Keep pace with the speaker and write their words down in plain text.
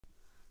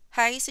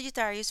Hi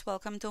Sagittarius,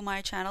 welcome to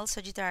my channel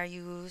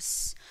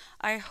Sagittarius.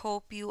 I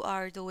hope you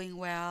are doing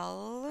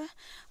well.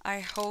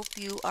 I hope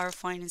you are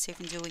fine and safe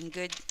and doing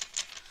good.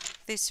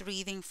 This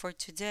reading for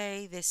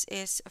today, this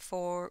is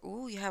for,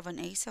 ooh, you have an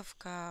Ace of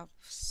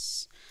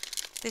Cups.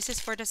 This is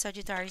for the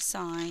Sagittarius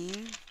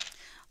sign.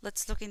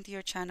 Let's look into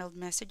your channeled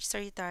message,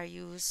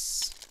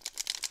 Sagittarius.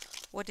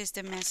 What is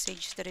the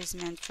message that is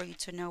meant for you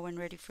to know and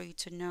ready for you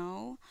to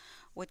know?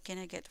 What can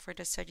I get for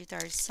the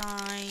Sagittarius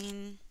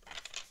sign?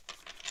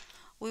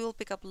 We will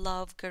pick up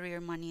love, career,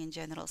 money, and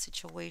general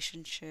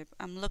situationship.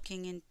 I'm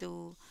looking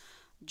into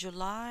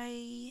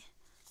July,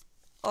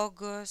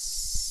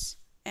 August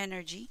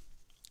energy.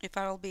 If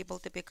I will be able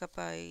to pick up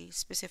a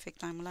specific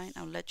timeline,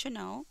 I'll let you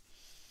know.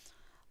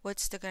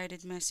 What's the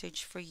guided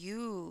message for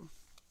you?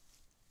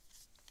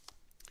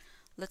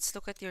 Let's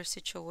look at your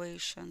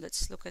situation.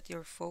 Let's look at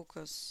your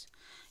focus.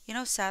 You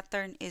know,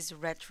 Saturn is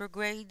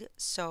retrograde,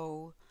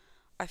 so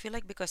I feel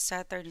like because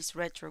Saturn is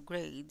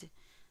retrograde,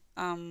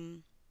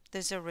 um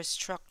there's a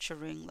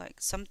restructuring, like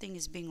something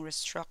is being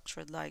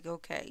restructured, like,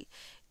 okay,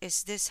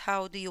 is this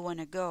how do you want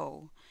to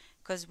go?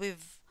 Because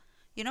we've,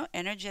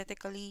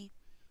 energetically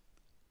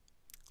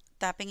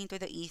tapping into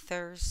the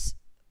ethers.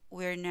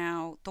 We're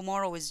now,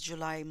 tomorrow is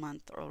July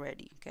month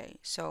already, okay?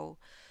 So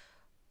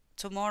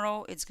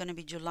tomorrow it's gonna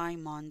be July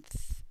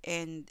month,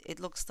 and it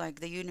looks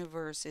like the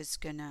universe is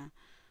gonna,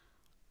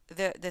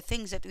 the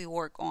things that we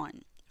work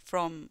on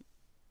from,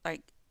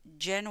 like,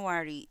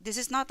 January. This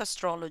is not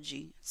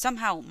astrology.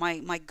 Somehow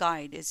my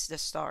guide is the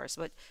stars,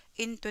 but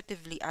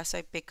intuitively as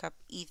I pick up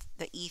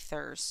the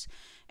ethers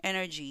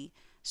energy.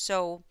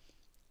 So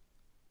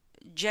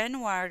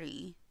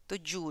January to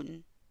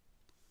June,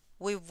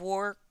 we've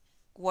worked.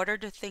 What are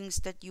the things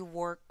that you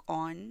work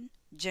on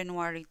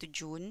January to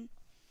June?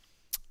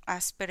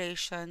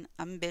 Aspiration,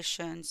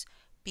 ambitions,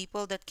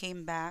 people that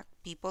came back,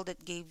 people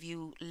that gave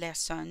you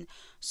lesson.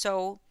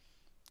 So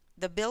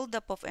the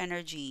buildup of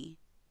energy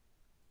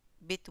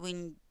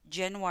between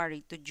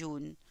January to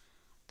June,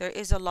 there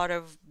is a lot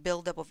of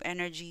buildup of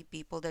energy,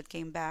 people that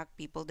came back,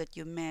 people that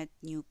you met,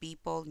 new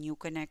people, new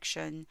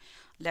connection,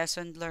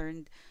 lesson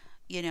learned,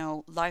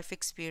 life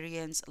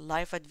experience,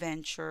 life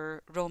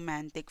adventure,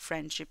 romantic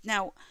friendship.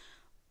 Now,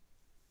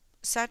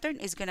 Saturn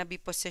is going to be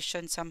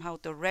positioned somehow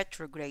to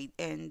retrograde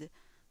and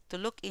to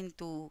look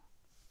into,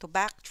 to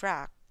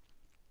backtrack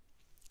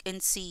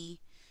and see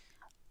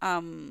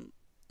um,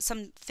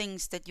 some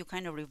things that you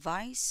kind of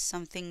revise,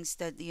 some things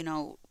that,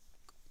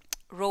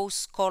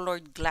 rose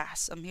colored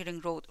glass. I'm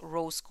hearing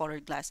rose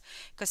colored glass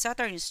because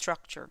Saturn is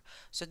structure.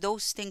 So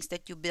those things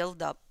that you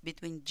build up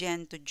between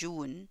Jan to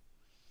June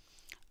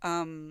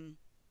um,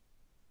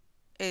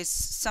 is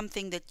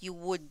something that you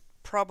would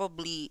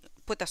probably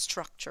put a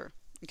structure.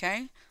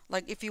 Okay,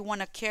 like if you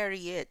want to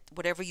carry it,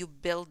 whatever you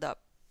build up,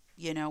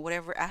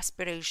 whatever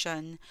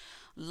aspiration,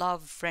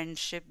 love,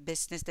 friendship,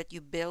 business that you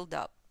build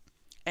up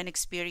and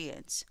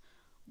experience,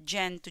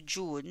 Jan to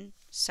June,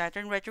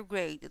 Saturn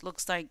retrograde, it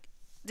looks like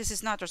this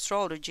is not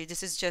astrology,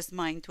 this is just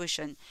my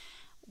intuition.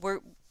 Where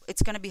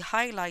it's going to be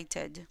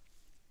highlighted,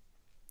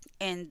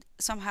 and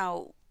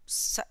somehow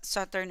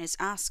Saturn is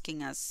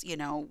asking us,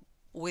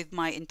 with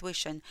my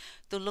intuition,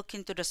 to look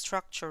into the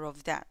structure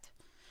of that.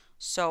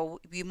 So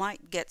we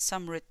might get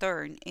some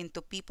return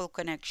into people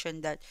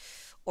connection that,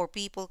 or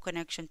people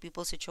connection,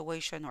 people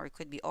situation, or it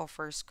could be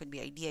offers, could be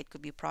idea, it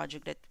could be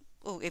project that,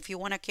 oh, if you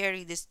want to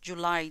carry this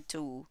July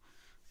to,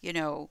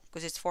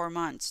 because it's 4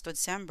 months to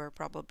December,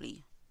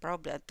 probably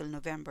until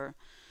November,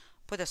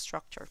 put a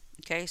structure.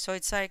 Okay, so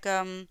it's like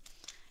I'm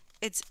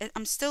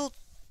still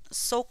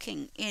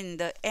soaking in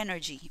the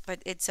energy, but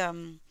it's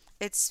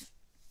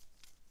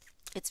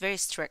it's very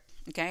strict.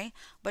 Okay,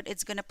 but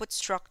it's gonna put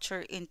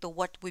structure into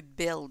what we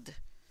build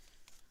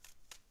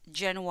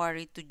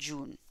January to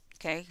June.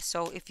 Okay,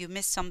 so if you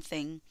miss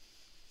something,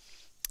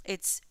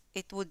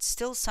 it would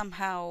still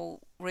somehow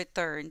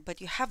return, but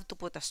you have to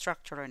put a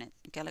structure on it.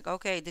 Okay, like,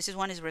 okay, this is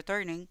one is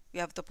returning, you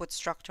have to put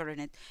structure in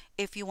it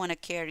if you want to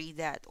carry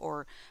that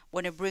or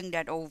want to bring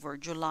that over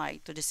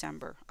July to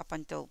December up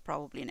until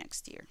probably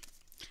next year.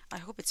 I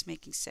hope it's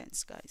making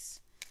sense, guys.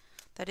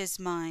 That is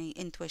my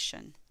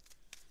intuition.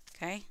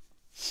 Okay.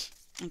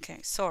 Okay,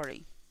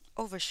 sorry,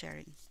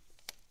 oversharing.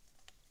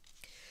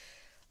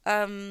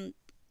 um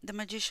the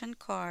Magician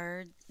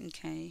card.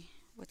 Okay,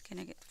 what can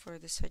I get for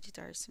the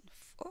Sagittarius?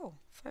 Oh,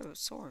 Five of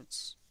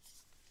Swords.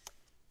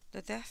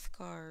 The Death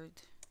card.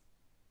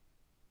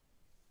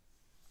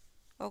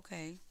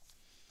 Okay.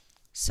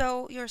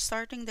 So you're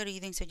starting the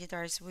reading,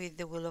 Sagittarius, with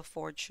the Wheel of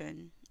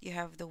Fortune. You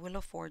have the Wheel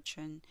of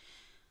Fortune.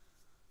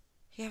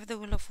 You have the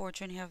Wheel of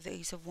Fortune, you have the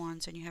Ace of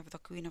Wands, and you have the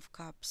Queen of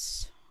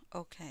Cups.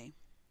 Okay.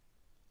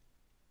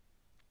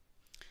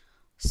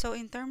 So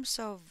in terms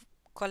of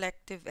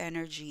collective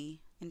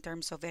energy, in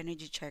terms of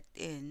energy checked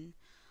in,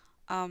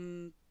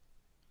 um,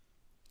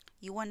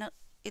 you wanna,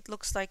 it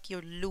looks like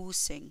you're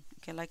losing.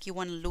 Okay, like you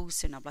wanna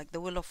loosen up, like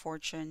the Wheel of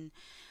Fortune.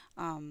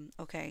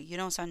 Okay,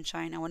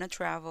 sunshine, I want to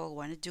travel,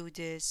 want to do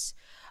this,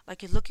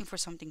 like you're looking for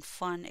something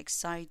fun,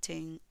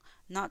 exciting,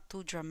 not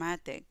too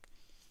dramatic,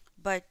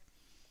 but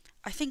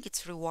I think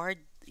it's reward,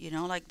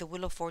 like the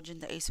Wheel of Fortune,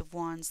 the Ace of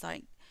Wands,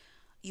 like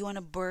you want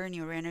to burn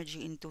your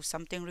energy into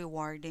something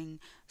rewarding,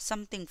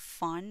 something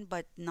fun,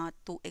 but not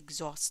too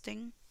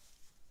exhausting.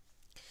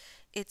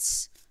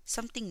 It's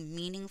something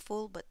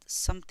meaningful, but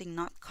something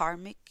not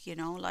karmic,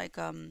 like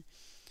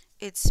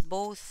it's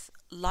both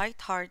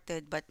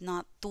light-hearted but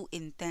not too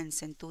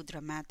intense and too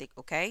dramatic,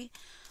 okay?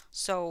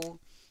 So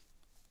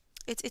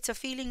it's a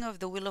feeling of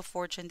the Wheel of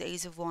Fortune, the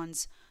Ace of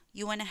Wands.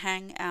 You want to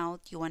hang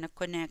out, you want to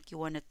connect, you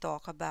want to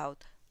talk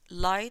about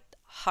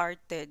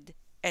light-hearted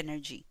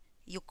energy.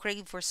 You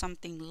crave for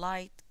something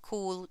light,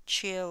 cool,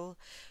 chill,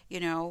 you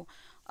know.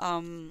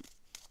 Um,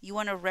 you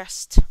want to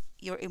rest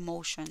your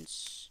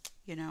emotions,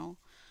 you know.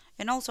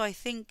 And also, I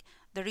think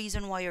the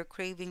reason why you're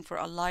craving for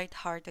a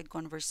light-hearted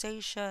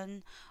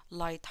conversation,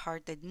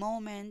 light-hearted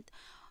moment,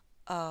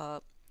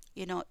 uh,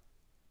 you know,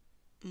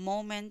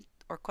 moment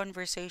or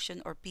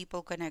conversation or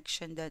people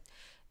connection that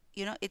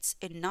it's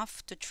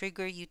enough to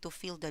trigger you to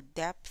feel the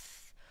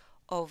depth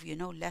of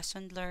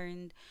lesson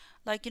learned,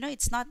 like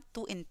it's not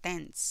too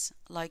intense,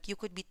 like you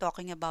could be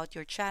talking about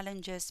your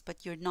challenges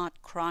but you're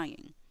not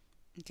crying,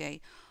 okay.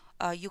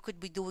 You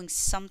could be doing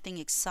something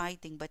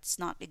exciting but it's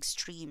not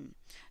extreme,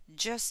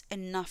 just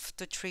enough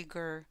to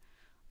trigger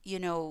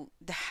the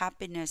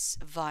happiness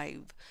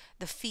vibe,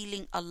 the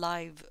feeling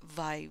alive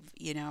vibe,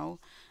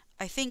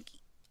 I think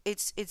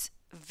it's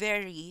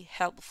very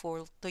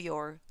helpful to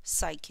your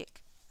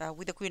psychic.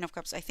 With the Queen of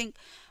Cups, I think,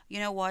 you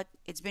know what,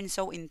 it's been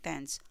so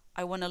intense.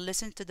 I want to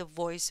listen to the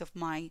voice of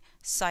my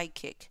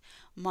psychic,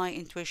 my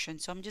intuition.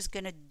 So I'm just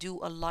gonna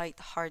do a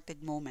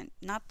light-hearted moment,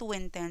 not too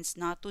intense,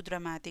 not too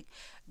dramatic,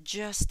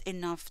 just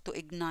enough to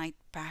ignite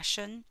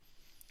passion,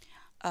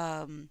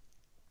 um,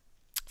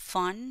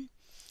 fun,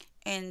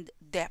 and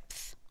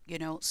depth,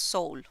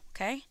 soul.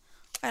 Okay,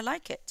 I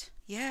like it.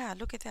 Yeah,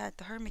 look at that,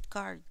 the Hermit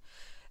card.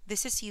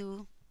 This is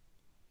you.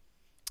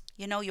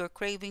 You're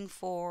craving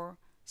for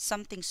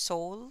something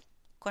soul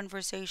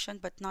conversation,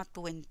 but not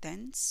too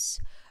intense.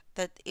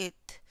 That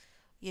it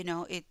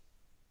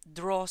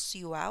draws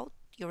you out,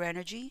 your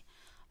energy.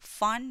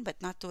 Fun,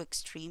 but not too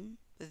extreme.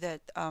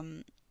 That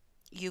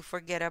you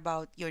forget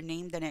about your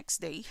name the next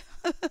day.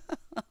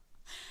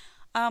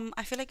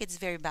 I feel like it's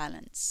very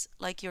balanced.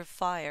 Like your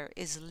fire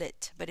is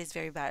lit, but it's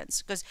very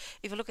balanced. Because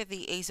if you look at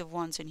the Ace of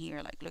Wands in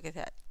here, like look at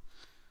that.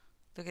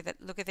 Look at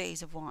that. Look at the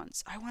Ace of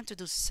Wands. I want to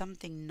do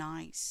something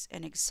nice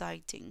and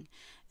exciting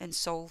and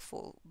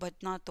soulful, but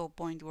not to a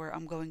point where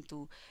I'm going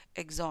to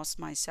exhaust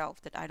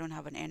myself that I don't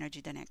have an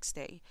energy the next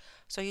day.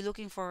 So you're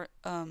looking for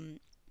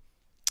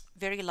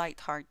very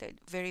light-hearted,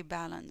 very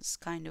balanced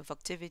kind of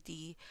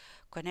activity,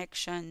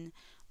 connection.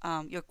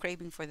 You're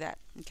craving for that,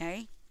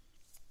 okay?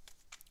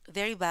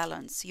 Very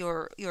balanced.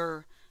 Your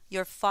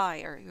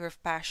fire, your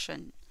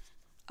passion,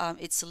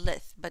 it's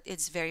lit, but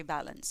it's very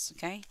balanced.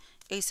 Okay.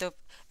 Ace of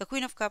the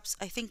Queen of Cups.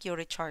 I think you're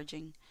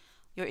recharging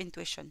your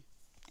intuition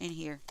in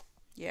here.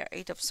 Yeah.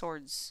 Eight of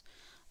Swords.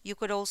 You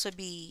could also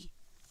be.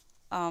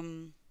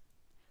 Um,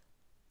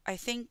 I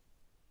think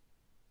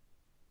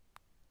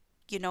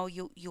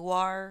you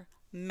are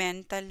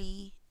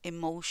mentally,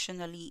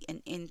 emotionally,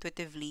 and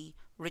intuitively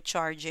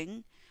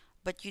recharging,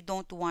 but you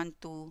don't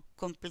want to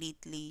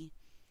completely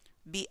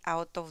be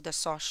out of the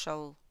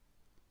social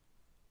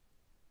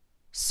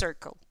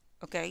circle,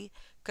 okay?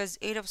 Because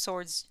Eight of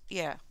Swords,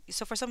 yeah.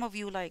 So for some of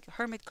you, like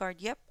Hermit card,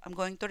 yep, I'm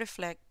going to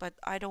reflect, but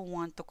I don't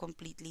want to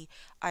completely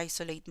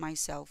isolate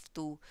myself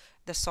to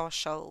the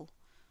social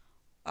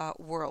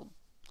world.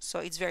 So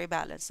it's very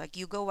balanced. Like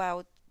you go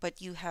out,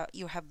 but you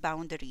have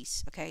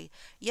boundaries, okay?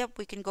 Yep,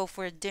 we can go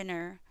for a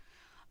dinner,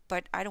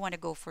 but I don't want to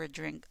go for a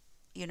drink.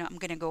 I'm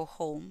gonna go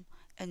home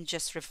and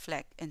just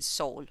reflect and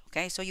soul,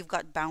 okay? So you've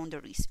got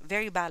boundaries,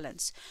 very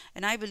balanced,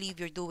 and I believe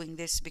you're doing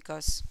this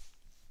because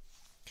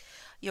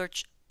you're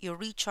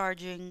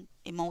recharging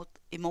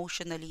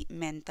emotionally,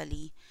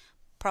 mentally,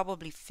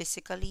 probably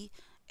physically,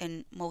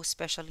 and most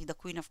especially the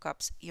Queen of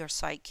Cups, your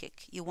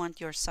psychic. You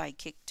want your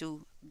psychic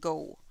to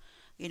go,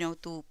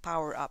 to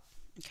power up.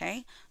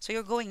 Okay? So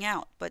you're going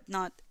out, but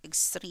not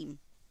extreme.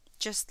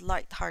 Just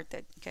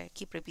light-hearted. Okay? I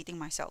keep repeating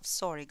myself.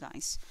 Sorry,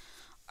 guys.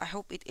 I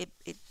hope it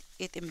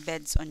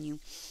embeds on you.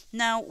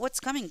 Now, what's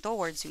coming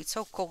towards you? It's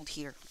so cold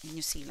here in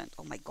New Zealand.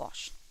 Oh my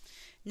gosh.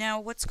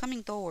 Now, what's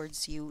coming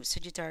towards you,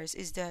 Sagittarius,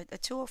 is that a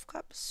Two of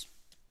Cups.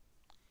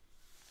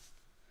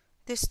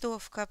 This Two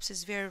of Cups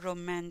is very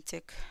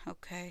romantic,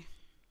 okay?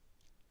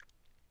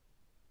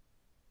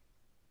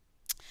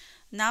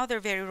 Now they're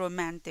very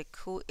romantic.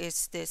 Who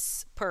is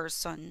this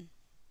person?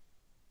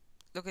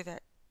 Look at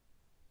that.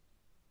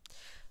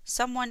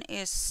 Someone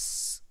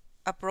is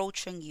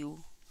approaching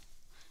you,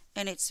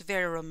 and it's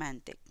very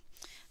romantic.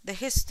 The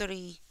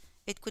history,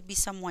 it could be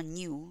someone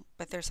new,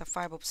 but there's a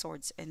Five of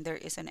Swords, and there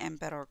is an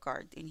Emperor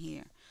card in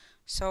here.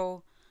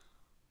 So,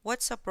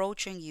 what's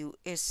approaching you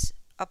is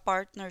a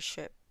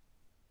partnership,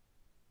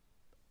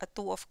 a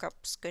Two of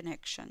Cups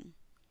connection.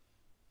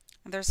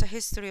 And there's a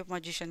history of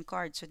Magician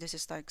card, so this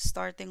is like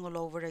starting all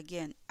over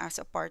again as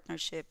a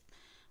partnership,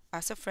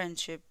 as a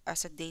friendship,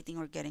 as a dating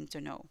or getting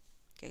to know.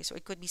 Okay, so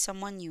it could be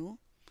someone new,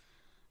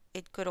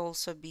 It could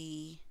also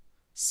be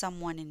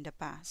someone in the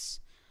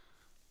past.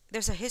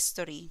 There's a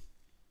history.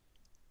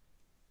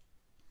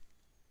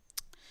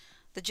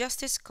 The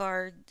Justice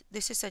card,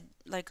 this is a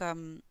like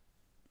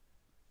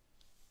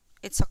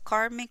it's a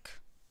karmic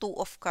Two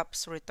of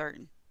Cups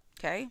return.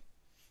 Okay?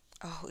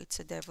 Oh, it's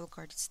a Devil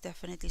card. It's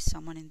definitely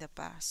someone in the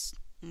past.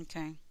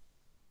 Okay.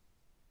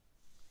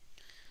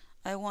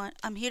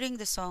 I'm hearing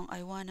the song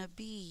I wanna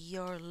be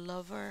your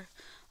lover.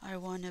 I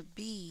wanna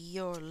be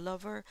your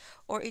lover.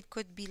 Or it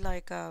could be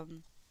like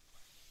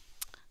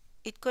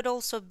it could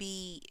also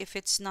be, if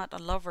it's not a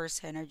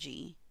lover's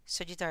energy,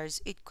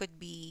 Sagittarius, it could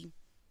be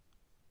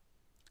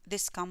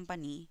this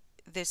company,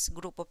 this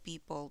group of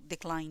people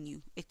decline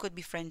you. It could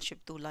be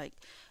friendship too, like,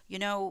 you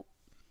know,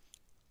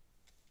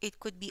 it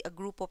could be a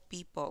group of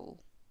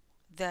people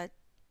that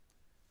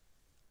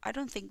I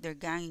don't think they're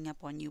ganging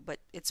up on you, but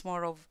it's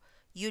more of,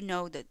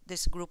 that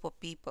this group of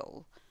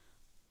people,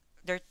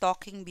 they're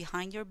talking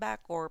behind your back,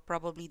 or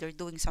probably they're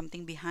doing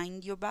something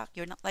behind your back.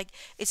 You're not like,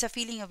 it's a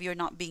feeling of you're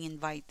not being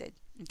invited.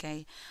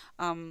 Okay.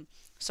 Um,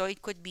 so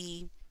it could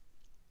be,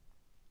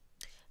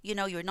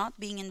 you're not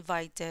being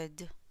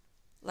invited.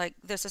 Like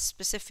there's a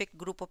specific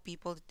group of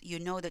people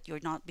that that you're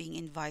not being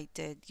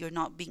invited, you're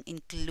not being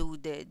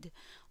included.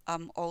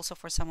 Also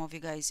for some of you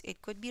guys,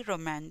 it could be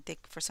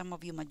romantic. For some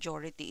of you,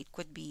 majority, it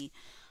could be,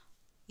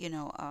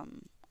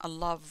 a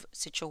love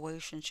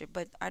situationship.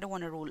 But I don't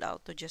want to rule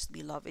out to just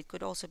be love. It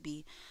could also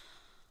be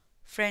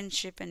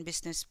friendship and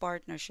business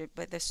partnership.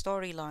 But the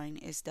storyline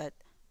is that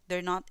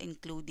they're not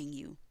including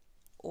you,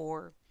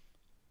 or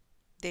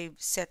they've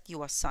set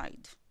you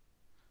aside.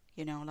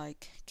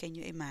 Like, can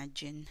you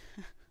imagine?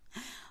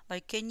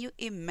 Like, can you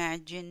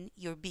imagine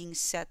you're being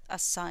set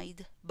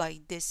aside by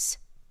this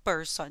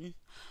person,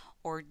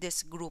 or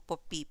this group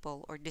of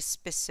people, or this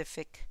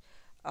specific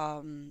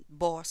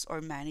boss or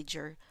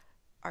manager?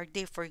 Are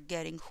they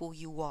forgetting who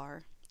you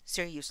are?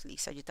 Seriously,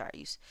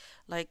 Sagittarius.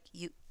 Like,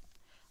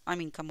 I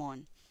mean, come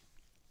on.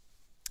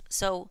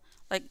 So,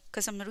 like,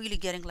 because I'm really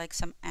getting like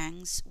some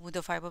angst with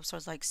the Five of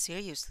Swords. Like,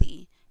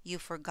 seriously, you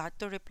forgot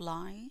to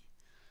reply?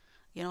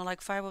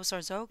 Like Five of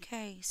Swords,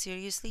 okay,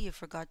 seriously, you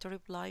forgot to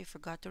reply, you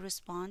forgot to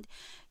respond,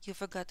 you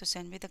forgot to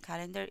send me the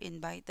calendar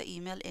invite, the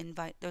email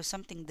invite. There's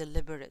something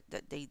deliberate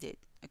that they did,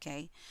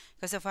 okay?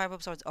 Because the Five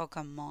of Swords, oh,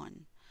 come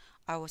on.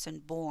 I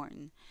wasn't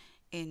born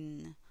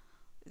in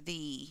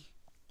the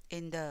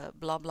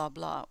blah blah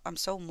blah. I'm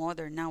so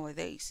modern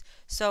nowadays.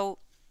 So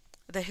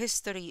the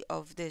history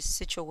of this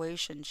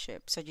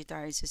situationship,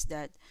 Sagittarius, is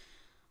that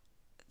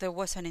there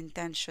was an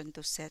intention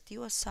to set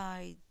you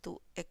aside,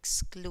 to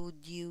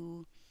exclude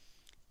you,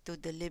 to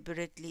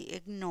deliberately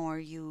ignore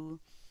you.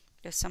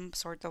 There's some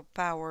sort of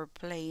power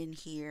play in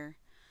here,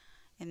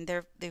 and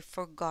they've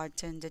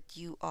forgotten that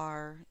you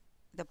are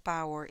the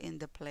power in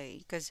the play.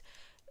 Because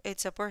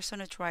it's a person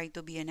who tried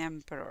to be an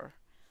emperor,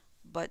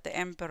 but the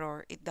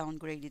emperor, it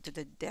downgraded to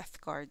the death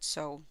card.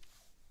 So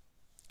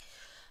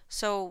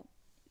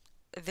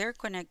they're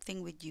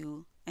connecting with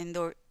you, and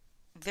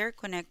they're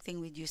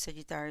connecting with you,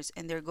 Sagittarius,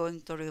 and they're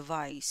going to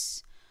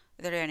revise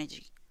their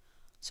energy.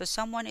 So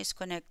someone is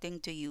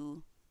connecting to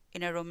you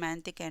in a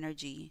romantic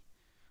energy,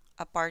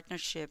 a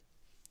partnership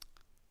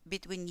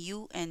between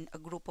you and a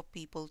group of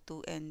people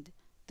too, and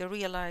they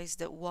realize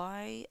that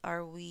why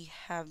are we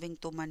having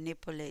to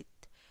manipulate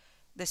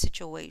the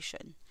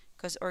situation?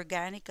 Because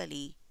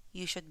organically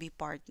you should be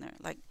partner.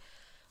 Like,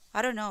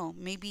 I don't know,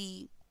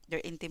 maybe they're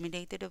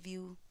intimidated of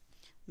you,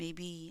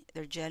 maybe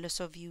they're jealous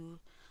of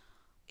you.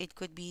 It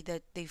could be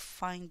that they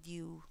find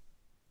you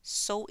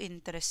so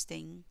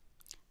interesting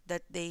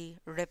that they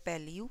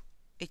repel you.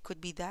 It could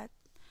be that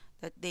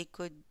they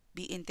could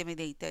be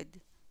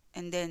intimidated,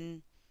 and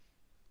then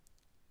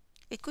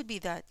it could be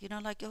that,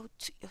 like, oh,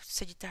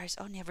 Sagittarius,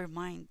 oh, never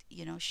mind,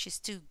 she's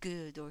too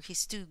good, or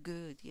he's too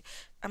good.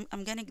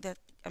 I'm getting that.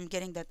 I'm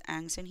getting that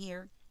angst in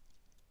here,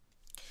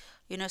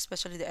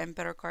 especially the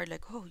Emperor card,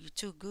 like, oh, you're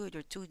too good,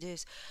 you're too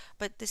this.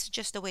 But this is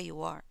just the way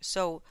you are.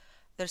 So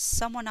there's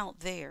someone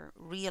out there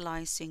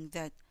realizing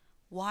that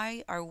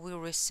why are we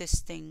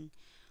resisting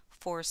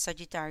for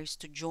Sagittarius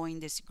to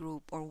join this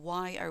group, or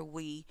why are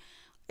we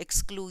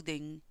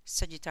excluding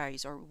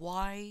Sagittarius, or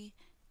why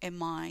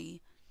am I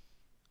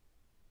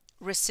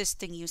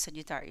resisting you,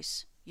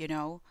 Sagittarius?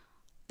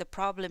 The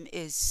problem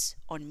is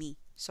on me.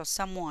 So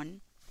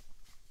someone,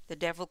 the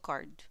Devil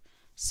card,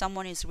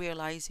 someone is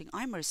realizing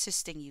I'm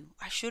resisting you.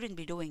 I shouldn't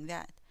be doing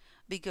that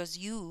because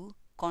you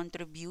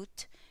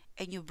contribute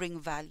and you bring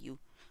value.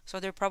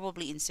 So they're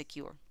probably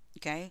insecure.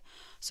 Okay?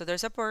 So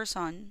there's a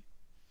person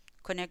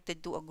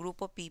connected to a group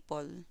of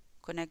people,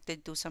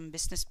 connected to some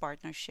business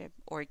partnership,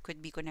 or it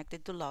could be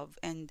connected to love,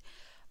 and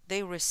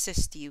they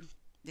resist you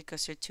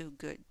because you're too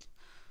good.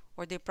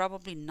 Or they're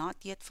probably not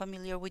yet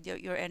familiar with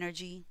your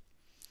energy.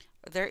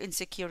 Their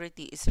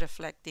insecurity is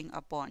reflecting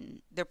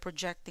upon, they're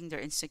projecting their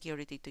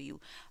insecurity to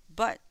you.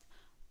 But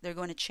they're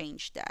going to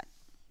change that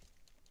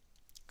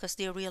because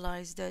they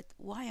realize that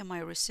why am I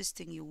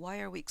resisting you? Why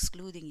are we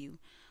excluding you?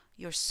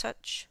 You're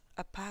such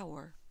a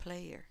power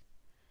player,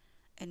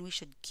 and we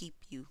should keep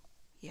you.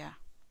 Yeah.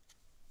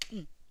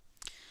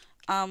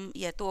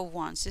 Yeah, Two of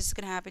Wands. This is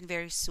gonna happen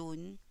very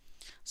soon.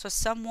 So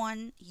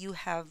someone you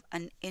have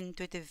an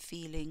intuitive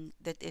feeling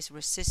that is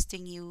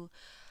resisting you,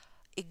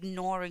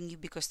 ignoring you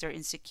because they're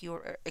insecure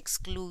or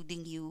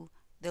excluding you,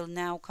 they'll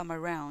now come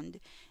around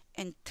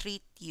and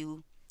treat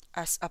you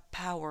as a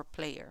power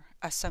player,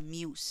 as a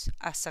muse,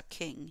 as a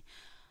king.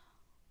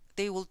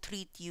 They will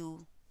treat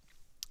you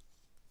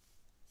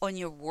on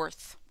your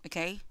worth,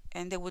 okay?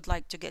 And they would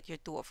like to get your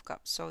Two of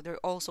Cups. So they're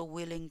also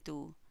willing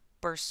to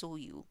pursue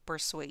you,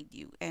 persuade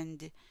you,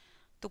 and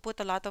to put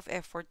a lot of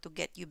effort to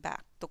get you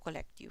back, to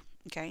collect you,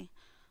 okay?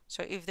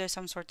 So if there's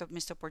some sort of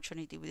missed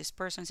opportunity with this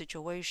person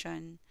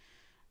situation,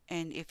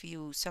 and if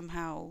you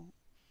somehow,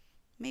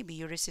 maybe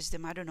you resist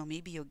them, I don't know,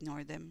 maybe you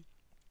ignore them,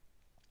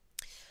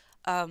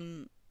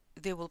 um,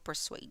 they will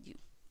persuade you,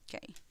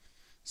 okay?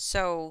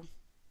 So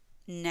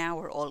now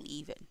we're all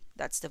even.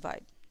 That's the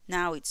vibe.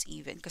 Now it's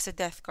even because the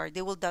death card,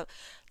 they will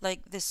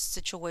like this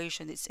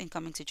situation, this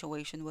incoming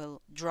situation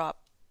will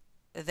drop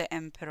the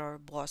emperor,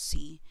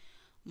 bossy,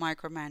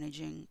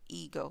 micromanaging,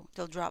 ego.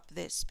 They'll drop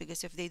this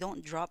because if they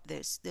don't drop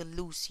this, they'll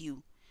lose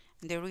you,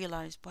 and they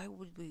realize why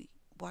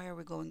are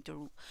we going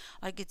to,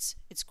 like, it's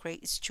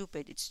great, it's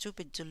stupid, it's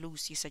stupid to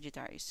lose you,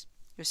 Sagittarius.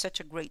 You're such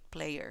a great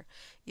player.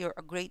 You're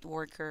a great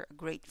worker, a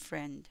great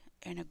friend,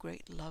 and a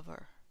great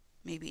lover.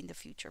 Maybe in the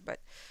future, but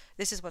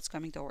this is what's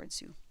coming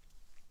towards you.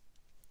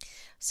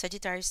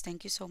 Sagittarius,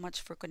 thank you so much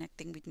for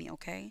connecting with me,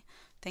 okay?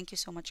 Thank you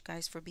so much,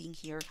 guys, for being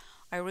here.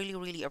 I really,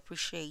 really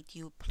appreciate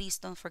you. Please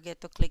don't forget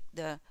to click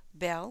the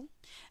bell,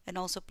 and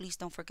also please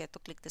don't forget to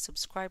click the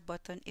subscribe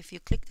button. If you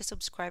click the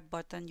subscribe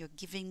button, you're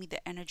giving me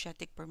the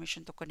energetic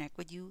permission to connect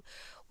with you.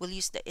 We'll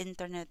use the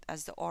internet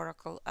as the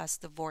oracle, as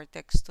the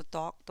vortex to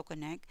talk, to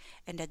connect,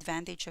 and the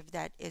advantage of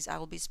that is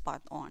I'll be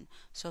spot on.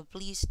 So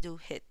please do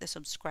hit the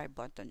subscribe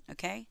button,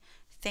 okay?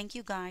 Thank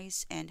you,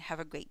 guys, and have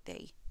a great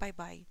day. Bye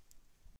bye.